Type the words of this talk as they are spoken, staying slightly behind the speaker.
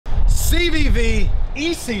CVV,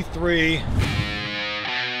 EC3.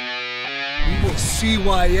 We will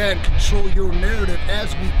CYN control your narrative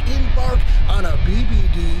as we embark on a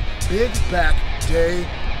BBD Big Back Day.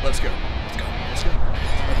 Let's go. Let's go. Let's go.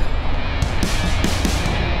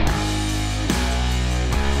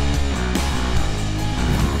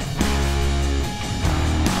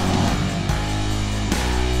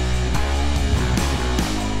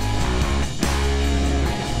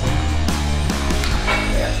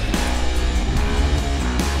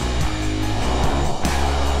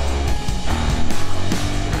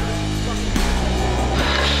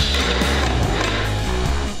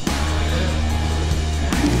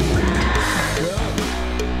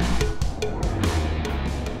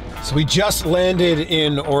 So we just landed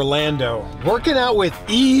in Orlando, working out with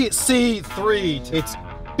EC3. It's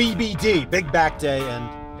BBD, Big Back Day, and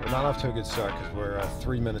we're not off to a good start because we're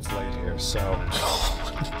 3 minutes late here, so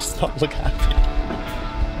let's not look happy.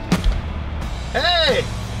 Hey!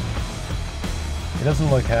 He doesn't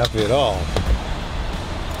look happy at all.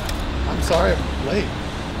 I'm sorry I'm late.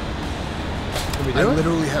 Can we do I it?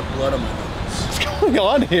 literally have blood on my nose. What's going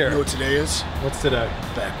on here? You know what today is? What's today?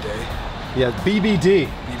 Back Day. Yeah, BBD,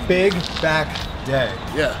 Big Back Day.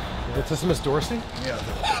 Yeah. Is this Miss Dorsey? Yeah.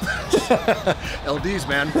 LDs,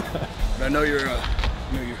 man. I know you're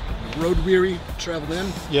road weary, traveled in.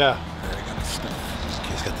 Yeah. I got the stuff.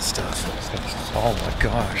 He's got the stuff. Oh my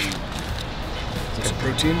gosh. Some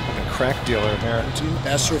protein. Like a crack dealer here. Protein.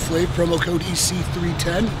 Astroflave, promo code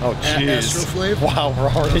EC310. Oh jeez. Astroflave. Wow, we're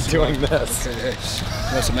already doing this. Okay,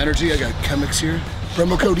 hey. Got some energy. I got chemics here.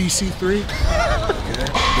 Promo code EC3. Okay.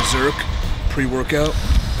 Berserk. Pre-workout.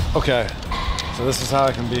 Okay. So this is how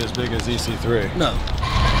I can be as big as EC3. No.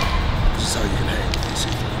 This is how you can hang with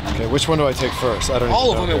EC3. Okay, which one do I take first? I don't even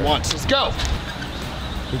All of know them at here. once. Let's go.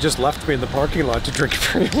 He just left me in the parking lot to drink a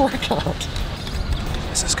pre-workout.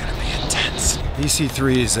 This is gonna be intense.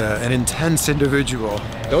 EC3 is an intense individual.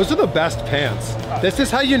 Those are the best pants. This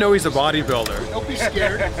is how you know he's a bodybuilder. Don't be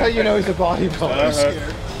scared. That's how you know he's a bodybuilder. Don't be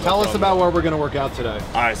scared. Tell us about where we're gonna work out today.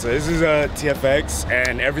 All right, so this is a TFX,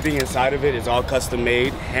 and everything inside of it is all custom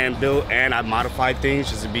made, hand built, and I modified things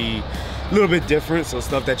just to be a little bit different. So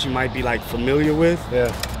stuff that you might be like familiar with,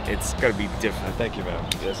 Yeah. it's gonna be different. Thank you, man.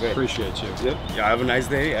 Yes, sir. Appreciate you. Yep. Y'all have a nice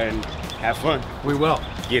day and have fun. We will.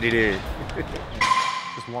 Get it in.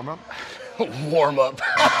 Just warm up. Warm up.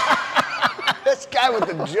 This guy with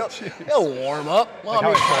the joke. He'll warm up. Well, Like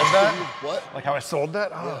how I sold that? What? Like how I sold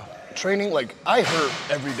that? Oh. Yeah. Training, like, I hurt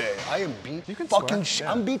every day. I am beat You can fucking swear, shit.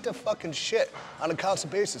 yeah. I'm beat to fucking shit on a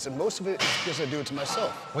constant basis, and most of it is because I do it to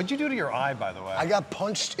myself. What'd you do to your eye, by the way? I got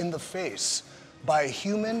punched in the face by a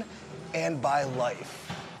human and by life.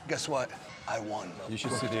 Guess what? I won. You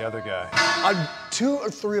should see the other guy. 2 or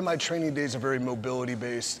 3 of my training days are very mobility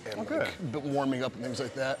based and good. like, warming up and things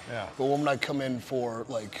like that. Yeah. But when I come in for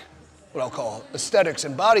like what I'll call aesthetics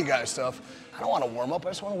and body guy stuff, I don't want to warm up. I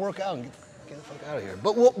just want to work out and get the fuck out of here.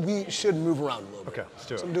 But we should move around a little bit. Okay, let's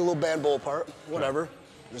do it. So I'm gonna do a little band bowl part, whatever.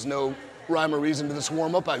 There's no rhyme or reason to this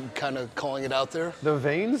warm up. I'm kind of calling it out there. The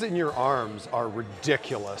veins in your arms are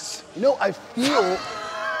ridiculous. You know, I feel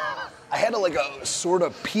I had a sort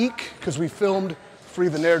of peak because we filmed Free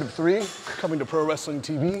the Narrative 3 coming to Pro Wrestling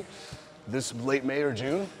TV this late May or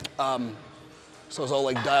June. So I was all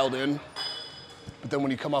like dialed in. But then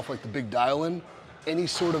when you come off like the big dial in, any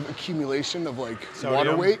sort of accumulation of like Sodium,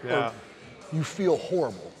 water weight, yeah. or you feel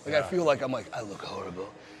horrible. Like I Yeah. feel like I look horrible.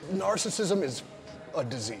 Narcissism is a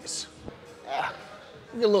disease.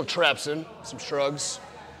 Get a little traps in, some shrugs,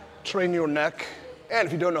 train your neck. And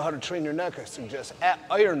if you don't know how to train your neck, I suggest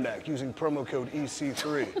Iron Neck using promo code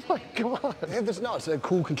EC3. Oh my God. Yeah, it's that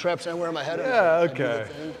cool contraption I wear on my head. Yeah, I do the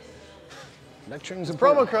okay. thing. Neck training's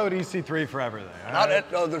Promo important. code EC3 for everything. all Not right?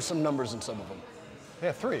 oh, there's some numbers in some of them.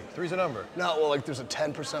 Yeah, 3. 3's a number. No, well, like there's a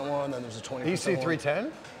 10% one, then there's a 20% one.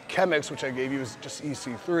 EC310? Chemics, which I gave you, is just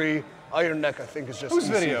EC3. Iron Neck, I think, is just Whose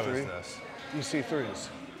EC3. video is this? EC3's.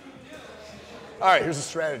 All right, here's a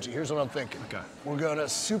strategy. Here's what I'm thinking. Okay. We're gonna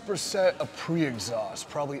superset a pre-exhaust,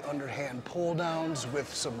 probably underhand pull downs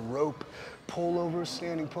with some rope pullovers,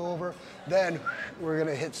 standing pullover. Then we're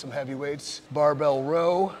gonna hit some heavy weights, barbell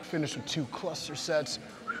row, finish with 2 cluster sets,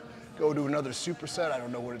 go to another superset. I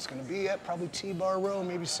don't know what it's gonna be yet, probably T-bar row,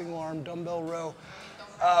 maybe single arm dumbbell row.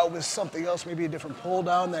 With something else, maybe a different pull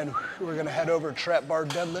down. Then we're gonna head over trap bar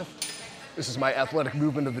deadlift. This is my athletic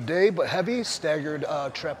movement of the day, but heavy, staggered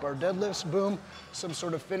trap bar deadlifts, boom. Some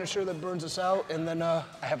sort of finisher that burns us out, and then I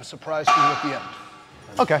have a surprise for you at the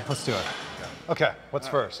end. Okay, let's do it. Okay, what's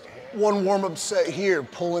first? One warm-up set here,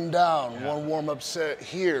 pulling down. One warm-up set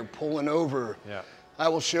here, pulling over. Yeah. I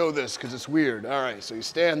will show this because it's weird. All right, so you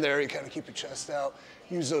stand there, you kind of keep your chest out.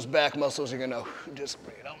 use those back muscles. You're gonna just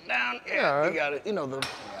bring it on down. Yeah, right. You got it. You know the.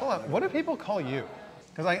 Hold on, what do people call you?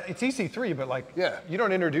 Because it's EC3, but like, Yeah. you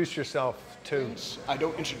don't introduce yourself to. I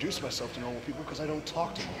don't introduce myself to normal people because I don't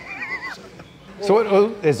talk to normal people. So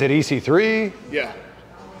what, is it EC3? Yeah.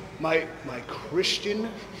 My Christian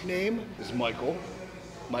name is Michael.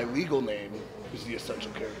 My legal name is the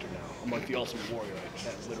essential character now. I'm like the ultimate warrior. I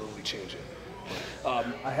can't literally change it.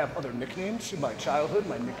 I have other nicknames. In my childhood,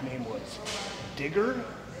 my nickname was Digger,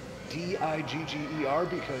 D-I-G-G-E-R,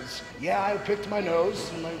 because yeah, I picked my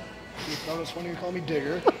nose and they thought it was funny to call me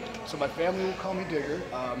Digger. So my family will call me Digger.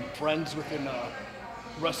 Friends within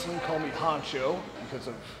wrestling call me Honcho because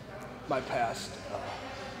of my past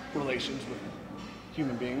relations with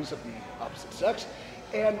human beings of the opposite sex.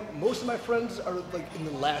 And most of my friends are like in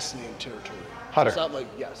the last name territory. Hutter. It's not like,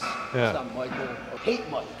 yes, Yeah. it's not Michael. I hate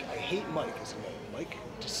Mike. I hate Mike as a name. Mike,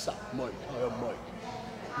 just stop. Mike, I am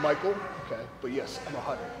Mike. Michael, okay, but yes, I'm a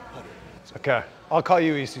Hutter. Okay, I'll call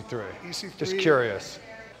you EC3. EC3. Just curious.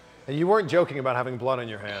 And you weren't joking about having blood on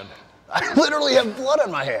your hand. I literally have blood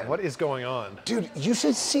on my hand. What is going on? Dude, you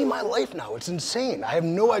should see my life now. It's insane. I have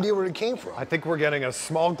no idea where it came from. I think we're getting a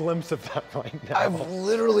small glimpse of that right now. I've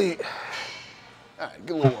literally, all right,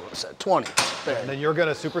 get a little over set, 20. There. And then you're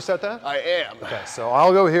gonna superset that? I am. Okay, so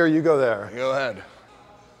I'll go here, you go there. Go ahead.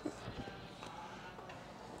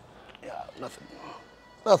 Yeah,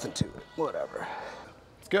 nothing to it, whatever.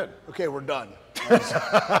 It's good. Okay, we're done.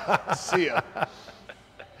 See ya.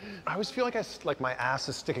 I always feel like my ass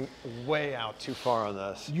is sticking way out too far on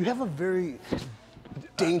this. You have a very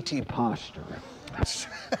dainty posture.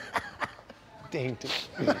 Dainty.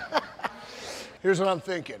 Here's what I'm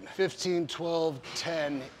thinking. 15, 12,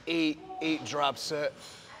 10, 8 drop set,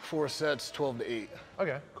 4 sets, 12 to 8.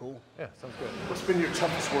 Okay. Cool. Yeah, sounds good. What's been your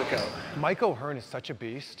toughest workout? Mike O'Hearn is such a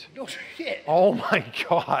beast. No shit. Oh my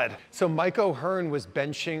God. So Mike O'Hearn was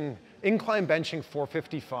incline benching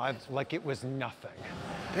 455 like it was nothing.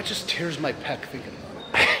 That just tears my pec thinking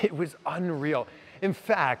about it. It was unreal. In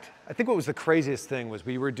fact, I think what was the craziest thing was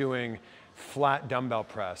we were doing flat dumbbell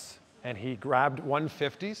press and he grabbed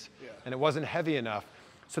 150s and it wasn't heavy enough.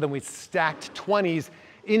 So then we stacked 20s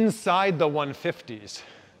inside the 150s.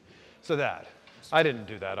 So I didn't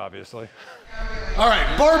do that, obviously. All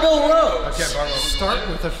right, barbell rows. Okay, barbell. Start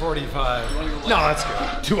with a 45. No, that's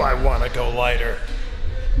good. Do I want to go lighter?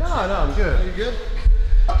 No, I'm good. Are you good?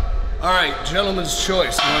 All right, gentleman's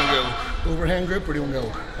choice. You want to go overhand grip or do you want to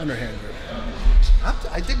go underhand grip?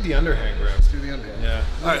 I dig the underhand grip. Let's do the underhand. Yeah.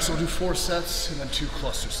 All right, so we'll do 4 sets and then 2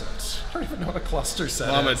 cluster sets. I don't even know what a cluster set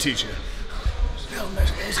Well, I'm going is. to teach you.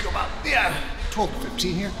 Let's go about, 12 to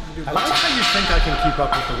 15 here. I like how you think I can keep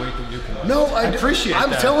up with the weight that you can lift. No, I appreciate that.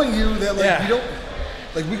 I'm telling you that Yeah. you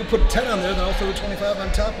don't, we could put 10 on there, then I'll throw a 25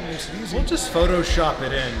 on top and it makes it easy. We'll just Photoshop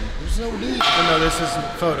it in. There's no need. Even though this isn't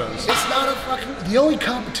photos. It's not a fucking, the only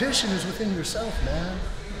competition is within yourself, man.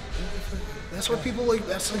 That's what people like,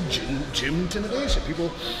 that's like gym intimidation.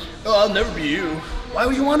 People, oh, I'll never be you. Why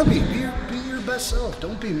would you want to be? Be your best self.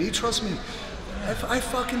 Don't be me, trust me. I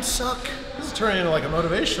fucking suck. This is turning into like a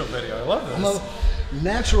motivational video. I love this. I'm a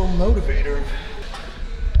natural motivator.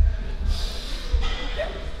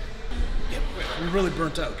 We're really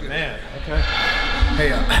burnt out. Good. Man, okay.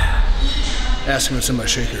 Hey, ask me what's in my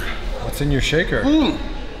shaker. What's in your shaker?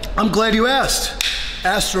 I'm glad you asked.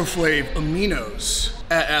 Astroflave Aminos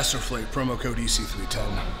at Astroflave, promo code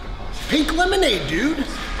EC310. Pink lemonade, dude.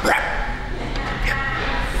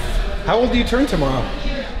 How old do you turn tomorrow?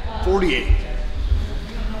 48.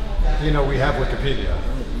 You know, we have Wikipedia.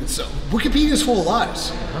 So Wikipedia's full of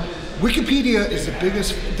lies. Wikipedia is the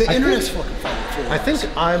biggest. The internet's fucking full of lies. I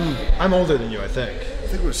think I'm older than you. I think. I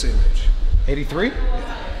think we're the same age. 83.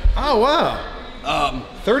 Yeah. Oh wow.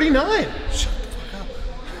 39. Shut the fuck up.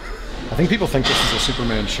 I think people think this is a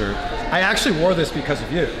Superman shirt. I actually wore this because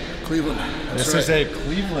of you. Cleveland. This is a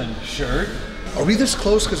Cleveland shirt. Are we this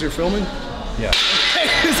close because you're filming? Yeah.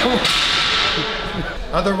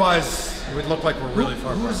 Otherwise, it would look like we're really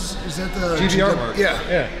far apart. Is that the GVR mark?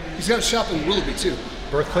 Yeah. He's got a shop in Willoughby too.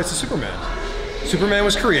 Birthplace of Superman. Superman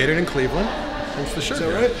was created in Cleveland. That's the shirt. Is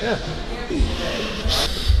that right? Yeah.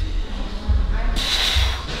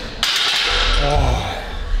 Oh.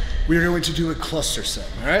 We are going to do a cluster set,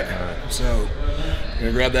 all right? So, you're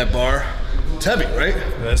gonna grab that bar. It's heavy, right?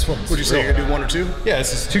 This one's What'd you say, you're gonna do 1 or 2? Yeah,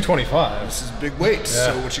 this is 225. This is big weights.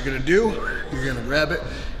 Yeah. So what you're gonna do, you're gonna grab it,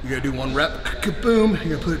 you're gonna do 1 rep, kaboom,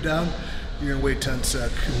 you're gonna put it down, you're gonna wait 10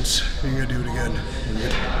 seconds, and you're gonna do it again, and you're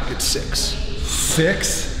gonna get 6.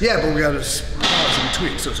 6? Yeah, but we gotta pause in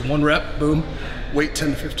between. So it's 1 rep, boom, wait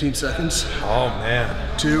 10 to 15 seconds. Oh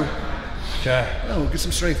man. 2. Okay. Oh, we'll get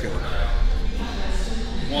some strength going.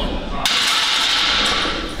 1.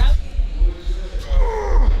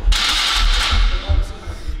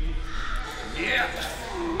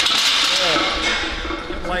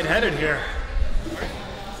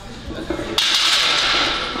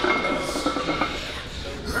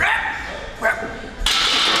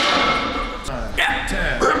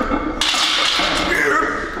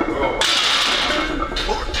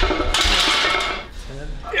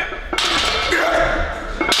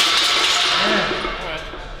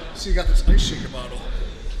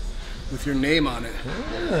 with your name on it.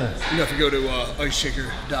 You know, if you go to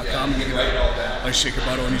iceshaker.com and you get an ice shaker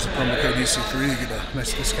bottle and use the promo code EC3, you get a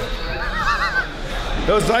nice discount.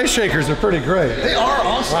 Those ice shakers are pretty great. They are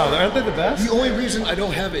awesome. Wow, aren't they the best? The only reason I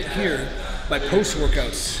don't have it here, my post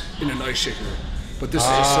workouts in an ice shaker, but this is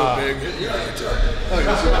just so big.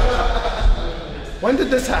 When did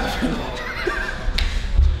this happen?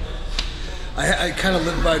 I kind of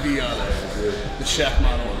live by the Shaq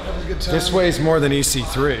model. Having a good time. This weighs more than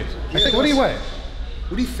EC3. I think. What do you weigh?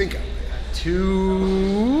 What do you think I weigh?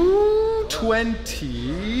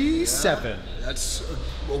 227. That's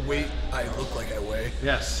a weight I look like I weigh.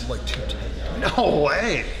 Yes. I'm like 210. No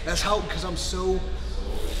way. That's how, because I'm so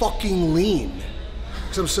fucking lean.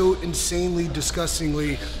 Because I'm so insanely,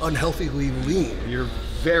 disgustingly, unhealthily lean. You're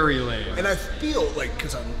very lean. And I feel like,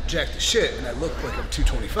 because I'm jacked as shit and I look like I'm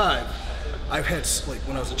 225, I've had, like,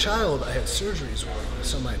 when I was a child, I had surgeries where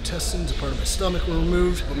some of my intestines, a part of my stomach were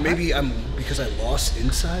removed. But maybe because I lost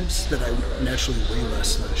insides, that I naturally weigh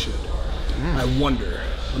less than I should. I wonder.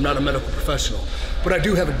 I'm not a medical professional. But I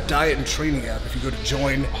do have a diet and training app. If you go to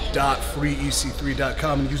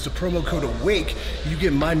join.freec3.com and use the promo code AWAKE, you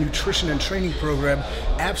get my nutrition and training program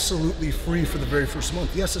absolutely free for the very first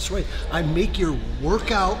month. Yes, that's right. I make your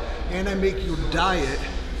workout and I make your diet.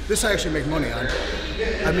 This I actually make money on.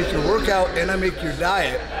 I make your workout and I make your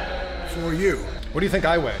diet for you. What do you think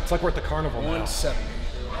I weigh? It's like we're at the carnival now. 170.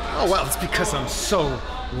 Oh, well, it's because I'm so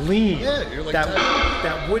lean. Yeah, you're like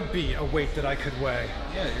that would be a weight that I could weigh.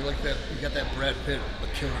 Yeah, you're like that. You got that Brad Pitt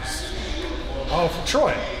Achilles. Oh, for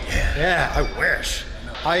Troy. Yeah, I wish.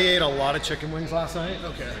 I ate a lot of chicken wings last night.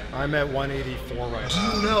 Okay. I'm at 184 right Do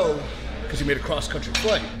now. you know, because you made a cross-country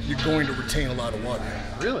flight, you're going to retain a lot of water.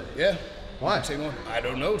 Really? Yeah. Why? Retain water. I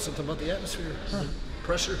don't know. Something about the atmosphere.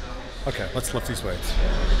 Pressure. Okay, let's lift these weights.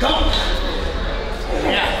 Go!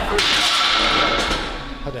 Yeah.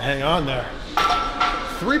 Had to hang on there.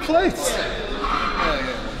 3 plates.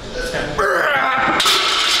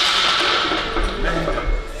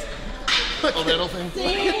 Oh, that old thing?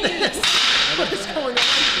 What is going on?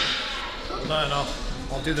 Hold on,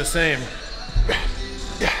 I'll do the same.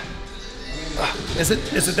 Is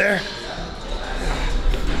it there?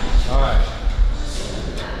 All right.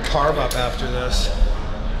 Carb up after this.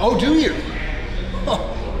 Oh, do you? Oh,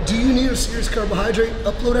 do you need a serious carbohydrate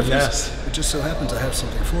upload after Yes. this? It just so happens I have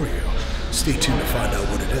something for you. Stay tuned to find out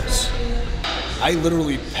what it is. I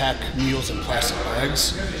literally pack meals in plastic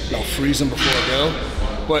bags, and I'll freeze them before I go.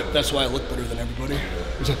 But that's why I look better than everybody.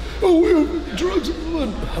 It's like, oh, we have drugs and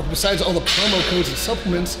blood. Besides all the promo codes and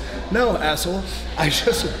supplements, no, asshole. I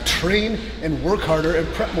just train and work harder and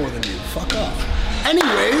prep more than you. Fuck off.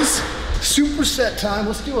 Anyways, superset time.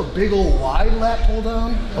 Let's do a big old wide lat pull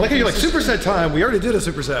down. I like how you're like, superset time. We already did a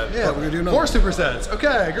superset. Yeah, we're gonna do another. More supersets.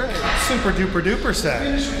 Okay, great. Super duper duper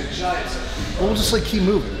set. Well, we'll just like keep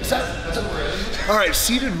moving. All right,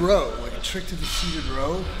 seated row. Like a trick to the seated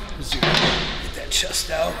row is you get that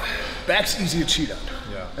chest out. Back's easy to cheat on.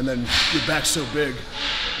 Yeah. And then your back's so big.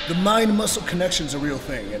 The mind-muscle connection's a real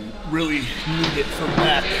thing, and really need it for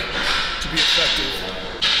back to be effective.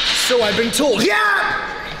 So I've been told. Yeah.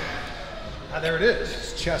 Ah, there it is.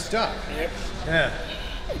 It's chest up. Yep. Yeah.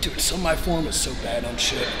 Dude, some of my form is so bad on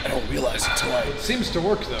shit. I don't realize it till It seems to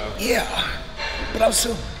work though. Yeah. But I was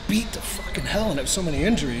so beat to fucking hell and have so many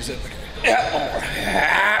injuries that like, yeah, one more.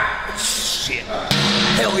 Shit.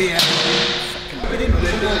 Hell yeah. Fucking get in,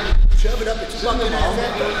 shove it up its fucking arm.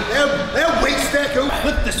 That weight stack go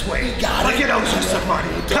flip this way. Got it. Look at those some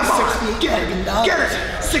money. Come on, get it.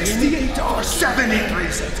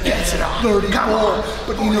 $68.73. Get it on. 34. Come on.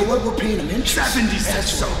 But you know what? We're paying them interest. 70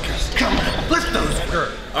 cents. Come on, lift those.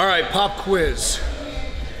 All right, pop quiz.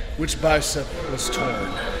 Which bicep was torn?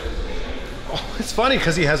 Oh, it's funny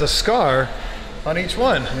because he has a scar on each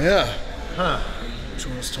one. Yeah. Huh. Which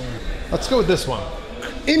one was torn? Let's go with this one.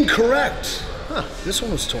 Incorrect. Huh. This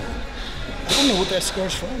one was torn. I don't know what that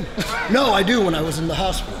scar's from. No, I do when I was in the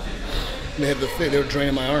hospital. They had the thing, they were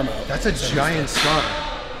draining my arm out. That's a giant scar.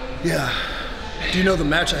 Yeah. Do you know the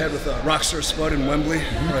match I had with Rockstar Spud in Wembley,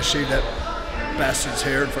 where I shaved that bastard's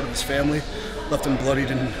hair in front of his family, left him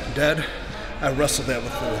bloodied and dead? I wrestled that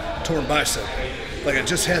with the torn bicep. Like I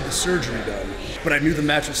just had the surgery done, but I knew the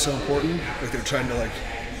match was so important. Like they were trying to like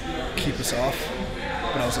keep us off.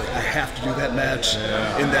 But I was like, I have to do that match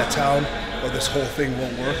in that town, or this whole thing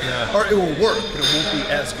won't work. Yeah. Or it will work, but it won't be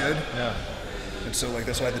as good. Yeah. And so like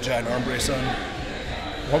that's why I had the giant arm brace on.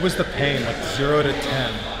 What was the pain, like 0 to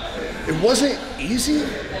 10? It wasn't easy.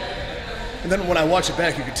 And then when I watch it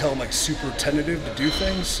back, you could tell I'm like super tentative to do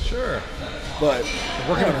things. Sure. But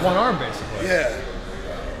Working with one arm, basically. yeah.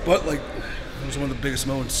 But like, it was one of the biggest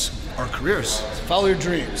moments, our careers. Follow your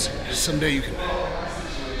dreams. Someday you can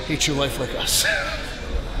hate your life like us.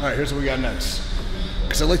 All right, here's what we got next.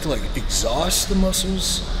 Because I like to like exhaust the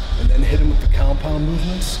muscles and then hit them with the compound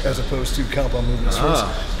movements as opposed to compound movements first.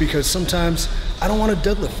 Because sometimes I don't want to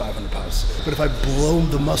deadlift 500 pounds. But if I blow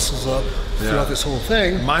the muscles up throughout this whole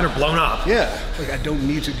thing. Mine are blown up. Yeah, like I don't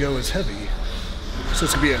need to go as heavy. So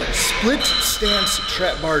it's gonna be a split stance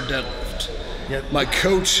trap bar deadlift. Yep. My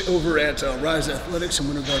coach over at Rise Athletics in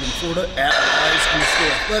Winter Garden, Florida, at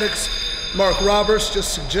Rise_Athletics, Mark Roberts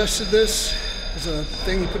just suggested this as a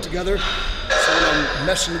thing he put together. So when I'm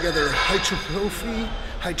meshing together hypertrophy,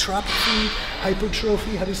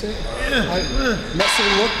 how do you say it? Muscle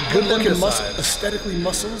look, good looking muscle, aesthetically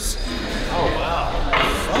muscles. Oh, wow.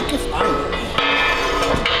 Fuck if I know.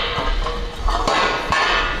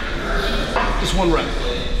 Just one rep.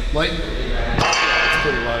 Light. It's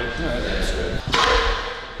pretty light. All right, that's good.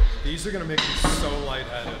 These are gonna make me so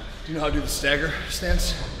lightheaded. Do you know how to do the stagger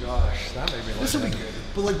stance? Gosh, that made me This will be lightheaded.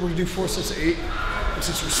 good. But like we're gonna do 4 sets of 8. And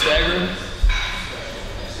since we're staggering,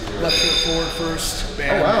 left foot forward first.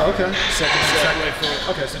 Bam. Oh, wow, okay. Second set, right foot.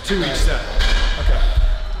 Okay, so 2 each set. Okay.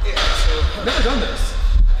 Yeah, so I've never done this.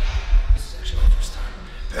 this is actually my first time.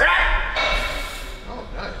 Oh,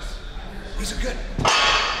 nice. These are good.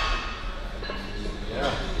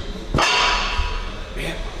 Yeah.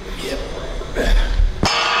 Bam. Yep.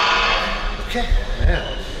 Okay. Man.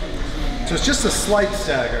 So it's just a slight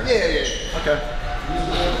stagger. Yeah. Okay.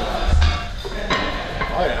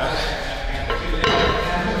 Oh, yeah.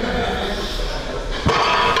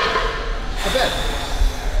 Not bad.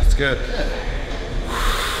 It's good.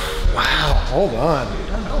 Wow, hold on.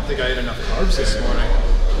 I don't think I ate enough carbs this morning.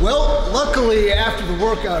 Well, luckily after the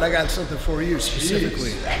workout, I got something for you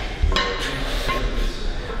specifically.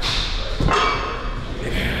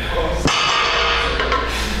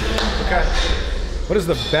 Okay. What is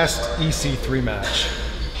the best EC3 match,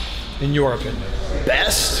 in your opinion?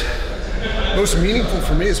 Best? Most meaningful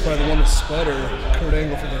for me is probably the one with Spud or Kurt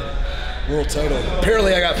Angle for the world title.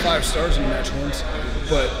 Apparently I got 5 stars in the match once,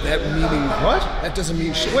 but that meaning... What? That doesn't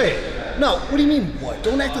mean shit. Wait. No, what do you mean what?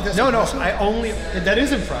 Don't act like that's impressive. that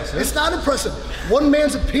is impressive. It's not impressive. One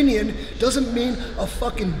man's opinion doesn't mean a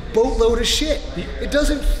fucking boatload of shit. It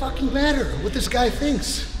doesn't fucking matter what this guy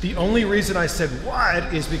thinks. The only reason I said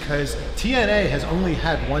what is because TNA has only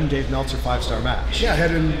had one Dave Meltzer 5-star match. Yeah, I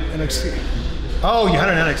had an NXT. Oh, you had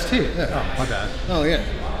an NXT? Yeah. Oh, my bad. Oh, yeah.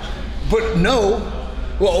 But no,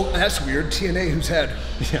 well, that's weird. TNA, who's had,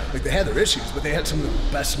 like, they had their issues, but they had some of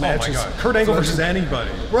the best matches. Oh my God. Kurt Angle versus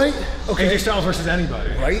anybody. Right? Okay. AJ Styles versus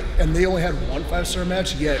anybody. Right? And they only had one 5-star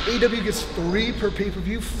match. Yet AEW gets 3 per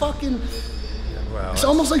pay-per-view. Fucking, Well, it's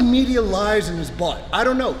almost like media lies in his butt. I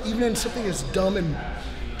don't know. Even in something as dumb and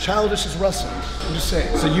childish as wrestling. I'm just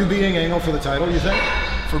saying. so you beating Angle for the title, you think?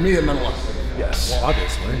 For me, it meant a lot. Yes. Well,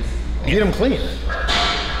 obviously. You beat him clean.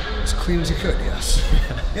 As clean as you could, yes.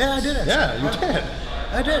 Yeah, I did actually. Yeah, you did.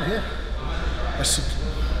 I did, yeah. I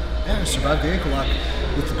survived the ankle lock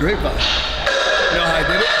with the grapevine. You know how I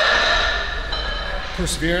did it?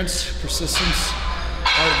 Perseverance, persistence,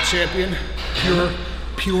 art of the champion,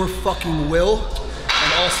 pure fucking will,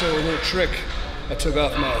 and also a little trick. I took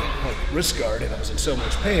off my wrist guard and I was in so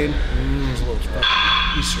much pain. There's a little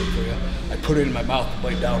fucking Easter egg for you. I put it in my mouth and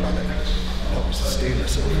bite down on it. I helped me sustain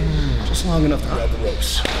myself just long enough to grab the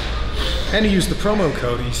ropes. And he used the promo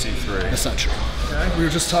code EC3. That's not true. Okay. We were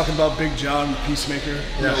just talking about Big John, the Peacemaker.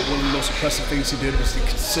 You know, one of the most impressive things he did was the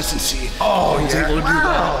consistency. Oh, he was able to do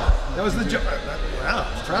that. That was the joke. Wow,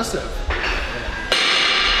 impressive.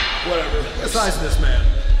 Whatever. The size of this man.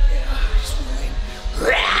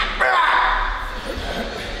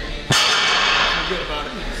 I'm good about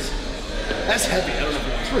it. That's heavy. I don't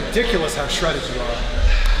know. It's ridiculous how shredded you are.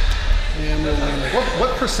 Yeah, I'm really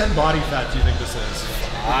What percent body fat do you think this is?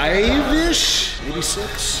 5-ish, maybe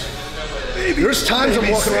 6. There's times I'm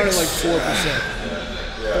walking around at like 4%.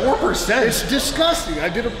 4%? It's disgusting. I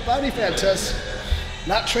did a body fat test,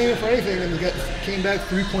 not training for anything, and came back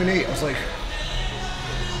 3.8. I was like,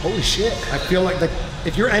 holy shit. I feel like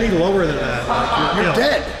if you're any lower than that, like, You're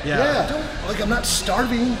dead. Yeah. Like, I'm not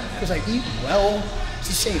starving because I eat well. It's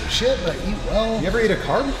the same shit, but I eat well. You ever eat a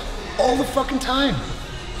carb? All the fucking time.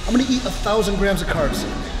 I'm gonna eat 1,000 grams of carbs.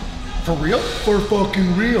 For real? For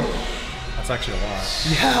fucking real. That's actually a lot.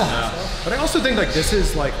 Yeah. But I also think like this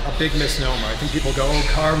is like a big misnomer. I think people go, oh,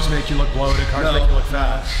 carbs make you look bloated, carbs make you look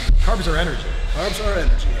fat. Carbs are energy. Carbs are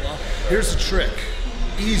energy. Well, here's the trick.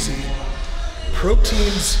 Easy.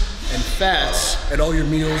 Proteins and fats at all your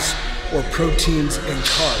meals, or proteins and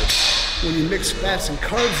carbs. When you mix fats and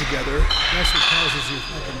carbs together, that's what causes your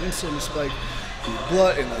fucking insulin to spike in your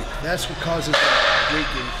blood, and like that's what causes weight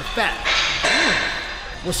gain, the fat.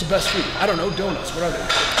 What's the best food? I don't know, donuts, what are they?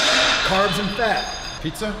 Carbs and fat.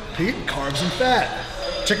 Pizza? Carbs and fat.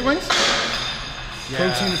 Chicken wings?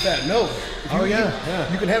 Protein and fat, no.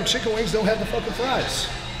 Yeah. You can have chicken wings, don't have the fucking fries.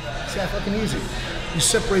 It's that fucking easy. You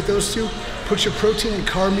separate those two, put your protein and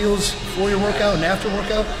carb meals before your workout and after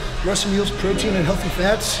workout, rest of meals, protein and healthy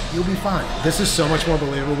fats, you'll be fine. This is so much more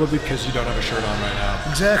believable because you don't have a shirt on right now.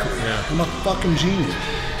 Exactly. Yeah. I'm a fucking genius.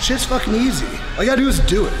 Shit's fucking easy. All you gotta do is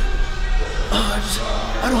do it.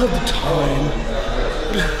 I don't have the time.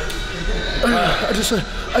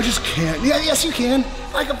 I just can't. Yeah, yes you can.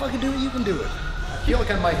 If I can fucking do it, you can do it. I feel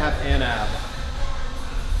like I might have an ab.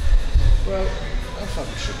 Well, I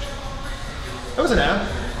fucking should. That was an ab.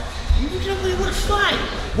 You generally look fine.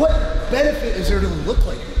 What benefit is there to look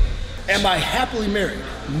like me? Am I happily married?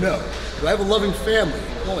 No. Do I have a loving family?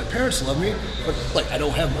 Well, my parents love me, but like I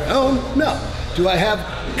don't have my own? No. Do I have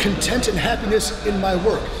content and happiness in my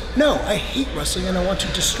work? No. I hate wrestling and I want to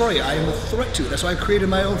destroy it. I am a threat to it. That's why I created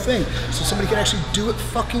my own thing, so somebody can actually do it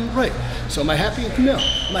fucking right. So am I happy? No.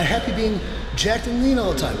 Am I happy being jacked and lean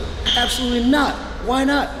all the time? Absolutely not. Why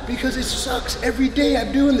not? Because it sucks every day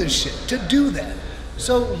I'm doing this shit to do that.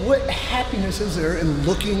 So what happiness is there in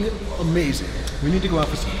looking amazing? We need to go out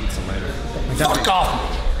for some pizza later. Fuck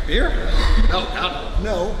off me. Beer?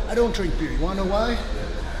 No, I don't drink beer. You wanna know why?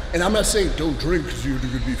 And I'm not saying don't drink because you're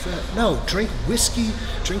gonna be fat. No, drink whiskey,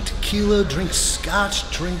 drink tequila, drink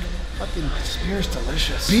scotch, drink fucking... Beer's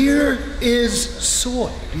delicious. Beer is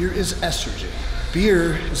soy. Beer is estrogen.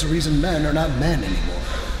 Beer is the reason men are not men anymore.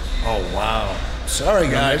 Oh, wow. Sorry,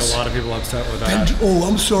 guys. A lot of people upset with that. And,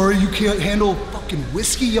 I'm sorry, you can't handle fucking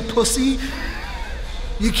whiskey, you pussy?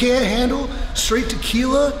 You can't handle straight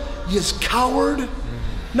tequila, you coward?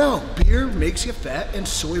 No, beer makes you fat and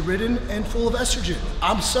soy-ridden and full of estrogen.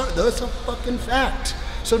 I'm sorry, that's a fucking fact.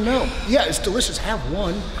 So no, yeah, it's delicious, have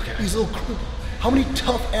one. Okay. These little, how many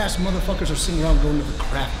tough-ass motherfuckers are sitting around going to the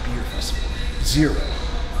craft beer festival? Zero.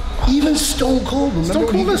 Even Stone Cold, remember? Stone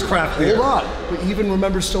Cold is craft beer. Hold on. But even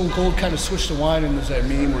remember Stone Cold kind of switched to wine and there's that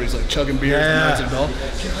meme where he's like chugging beers and nuts and all.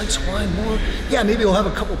 He likes wine more. Yeah, maybe he'll have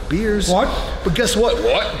a couple beers. What? But guess what?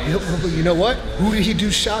 You know what? Who did he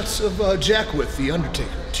do shots of Jack with? The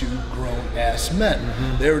Undertaker. 2 grown-ass men.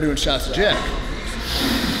 Mm-hmm. They were doing shots of Jack.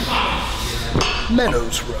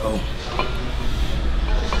 Meadows Row.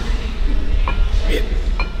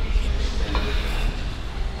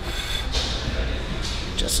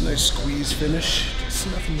 Just a nice squeeze finish. Just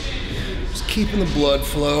nothing. Just keeping the blood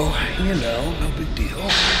flow. You know, no big deal.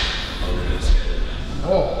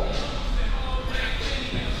 Oh.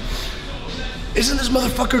 Isn't this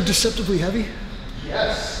motherfucker deceptively heavy?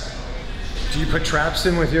 Yes. Do you put traps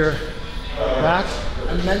in with your back?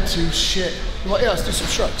 I meant to. Shit. Well, yeah, let's do some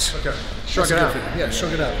shrugs. Okay. Shrug it out. Yeah,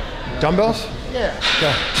 shrug it out. Dumbbells? Yeah.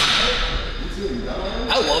 Okay.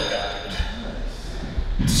 I love that.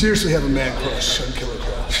 Seriously have a man crush on Killer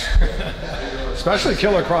Cross. Especially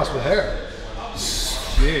Killer Cross with hair.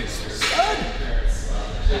 Jeez.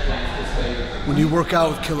 When you work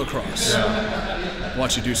out with Killer Cross, I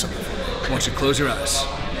want you to do something for me. I want you to close your eyes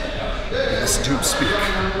and listen to him speak.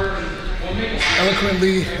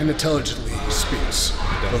 Eloquently and intelligently he speaks.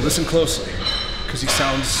 But listen closely, because he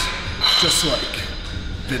sounds just like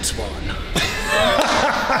Vince Vaughn.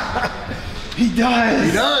 He does.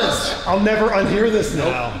 He does. I'll never unhear this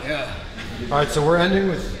now. Nope. Yeah. All right, so we're ending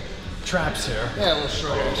with traps here. Yeah, we'll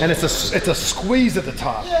shrug it. And it's a squeeze at the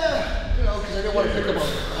top. Yeah, you know, because I didn't want to pick up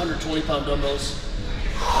 120-pound dumbbells.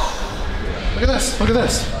 Look at this. Look at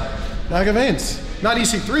this. Now I got veins. Not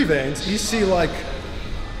EC3 veins. EC like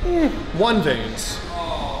 1 veins.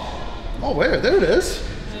 Oh, where? There it is.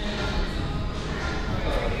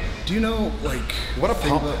 Do you know, like, what a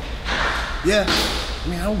pump? Yeah. I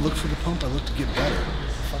mean, I don't look for the pump. I look to get better.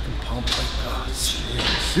 Fucking pump, like, oh,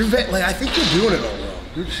 jeez. You're like, I think you're doing it all wrong.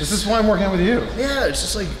 This is why I'm working out with you. Yeah, it's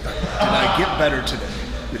just like, did I get better today?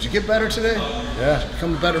 Did you get better today? Yeah. Did you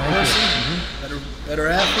become a better person? Mm-hmm. Better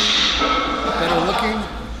athlete? Better looking?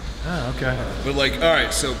 Ah, okay. But like, all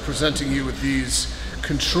right, so presenting you with these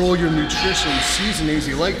Control Your Nutrition seasonings.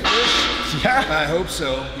 You like fish? Yeah. I hope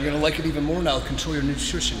so. You're gonna like it even more now. Control Your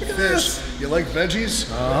Nutrition. Fish. You like veggies?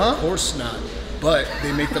 Of course not. But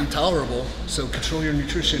they make them tolerable. So Control Your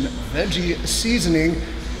Nutrition veggie seasoning,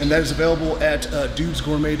 and that is available at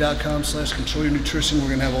dudesgourmet.com/control your nutrition. We're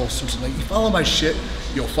gonna have all sorts of, like, you follow my shit,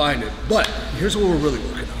 you'll find it. But here's what we're really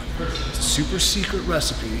working on. It's a super secret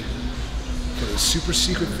recipe for a super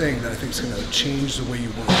secret thing that I think is gonna change the way you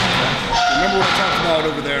work. Remember what I talked about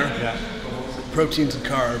over there? Yeah. Proteins and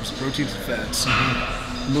carbs, proteins and fats.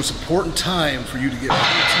 The most important time for you to get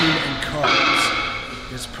protein and carbs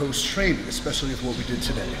is post-training, especially with what we did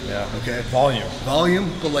today. Yeah. Okay. Volume.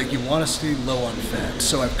 But like you want to stay low on fat.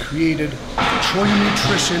 So I've created Control Your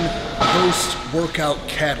Nutrition post-workout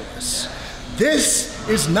catalyst. This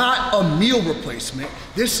is not a meal replacement.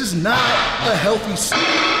 This is not a healthy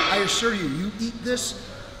snack. I assure you, you eat this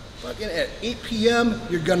fucking at 8 p.m.,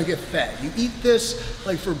 you're gonna get fat. You eat this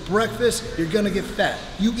like for breakfast, you're gonna get fat.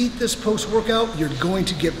 You eat this post-workout, you're going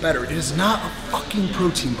to get better. It is not a fucking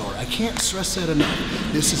protein bar. I can't stress that enough.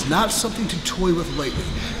 This is not something to toy with lightly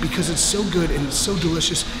because it's so good and it's so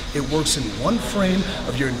delicious. It works in one frame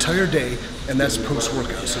of your entire day, and that's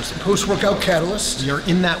post-workout. So it's the post-workout catalyst. You're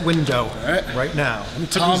in that window right now.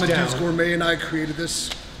 Tom and Dudes Gourmet and I created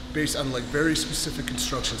this based on like very specific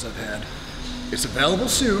instructions I've had. It's available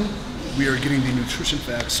soon. We are getting the nutrition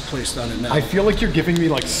facts placed on it now. I feel like you're giving me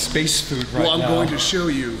like space food right now. Well, I'm going to show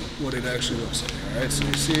you what it actually looks like. All right, so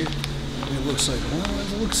you see, it looks like, well,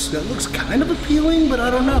 that looks kind of appealing, but I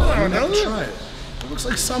don't know. I'm gonna try it. It looks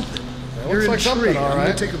like something. You're intrigued. I'm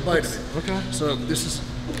gonna take a bite of it. Okay. So this is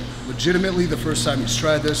legitimately the first time he's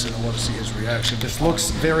tried this, and I want to see his reaction. This looks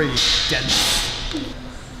very dense.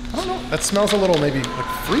 I don't know. That smells a little maybe like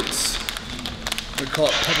fruits. We call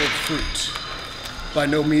it pebbled fruit. By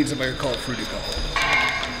no means am I gonna call it fruity pebble.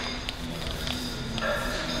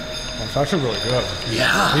 It's actually really good.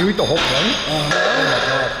 Yeah. Can you eat the whole thing?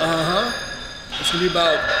 It's gonna be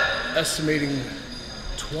about estimating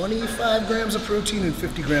 25 grams of protein and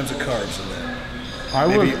 50 grams of carbs in there.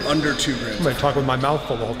 Maybe under 2 grams. I'm gonna talk with my mouth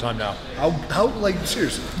full the whole time now. How like,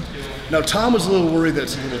 seriously. Now, Tom was a little worried that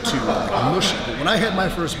it's a little too mushy, but when I had my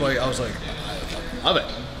first bite, I was like, I love it.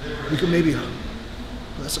 We could maybe,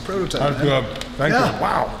 that's a prototype. That's good. Thank you.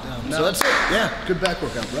 Wow. So that's it. Yeah, good back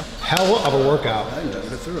workout, bro. Hell of a workout. I enjoyed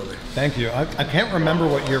it thoroughly. Thank you. I can't remember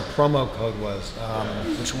what your promo code was.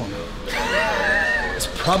 Which one? It's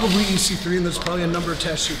probably EC3, and there's probably a number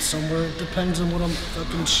attached to it somewhere. It depends on what I'm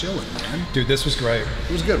fucking chilling, man. Dude, this was great.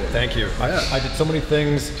 It was a good one. Thank you. Yeah. I did so many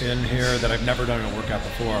things in here that I've never done in a workout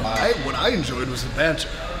before. What I enjoyed was the banter.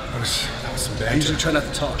 That was some I banter. usually try not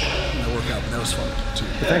to talk when I work out, but that was fun too.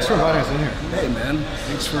 But thanks for inviting us in here. Hey man,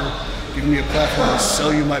 thanks for giving me a platform to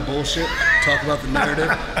sell you my bullshit, talk about the narrative,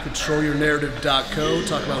 controlyournarrative.co,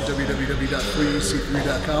 talk about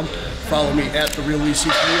www.freec3.com. Follow me at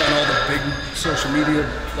TheRealEC3 on all the big social media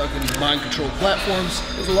fucking mind control platforms.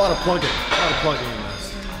 There's a lot of plugging. A lot of plugging in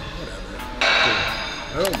this.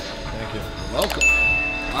 Whatever. Boom. Thank you. You're welcome.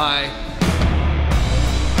 Bye.